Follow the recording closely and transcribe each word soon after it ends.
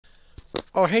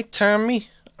Oh, hey, Tommy.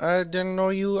 I didn't know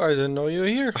you were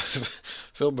here.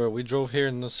 Philbert, we drove here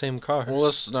in the same car. Well,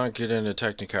 let's not get into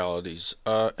technicalities.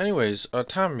 Anyways,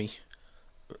 Tommy,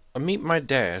 meet my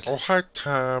dad. Oh, hi,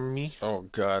 Tommy. Oh,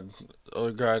 God.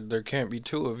 Oh, God, there can't be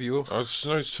two of you. It's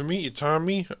nice to meet you,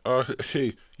 Tommy.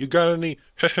 Hey, you got any,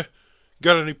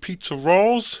 got any pizza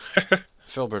rolls?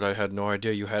 Philbert, I had no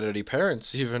idea you had any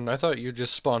parents, even. I thought you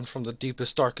just spawned from the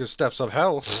deepest, darkest depths of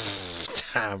hell.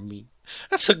 Tommy.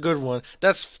 That's a good one.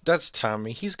 That's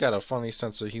Tommy. He's got a funny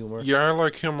sense of humor. Yeah, I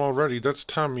like him already. That's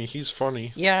Tommy. He's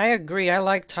funny. Yeah, I agree. I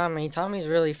like Tommy. Tommy's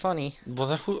really funny.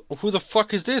 Well, who the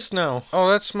fuck is this now? Oh,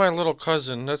 that's my little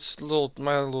cousin. That's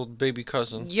my little baby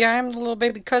cousin. Yeah, I'm the little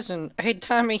baby cousin. Hey,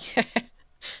 Tommy.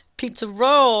 Pizza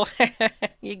roll.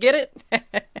 You get it?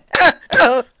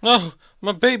 No,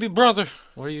 my baby brother.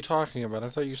 What are you talking about? I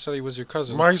thought you said he was your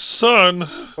cousin. My son.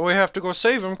 We have to go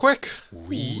save him, quick.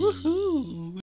 Wee.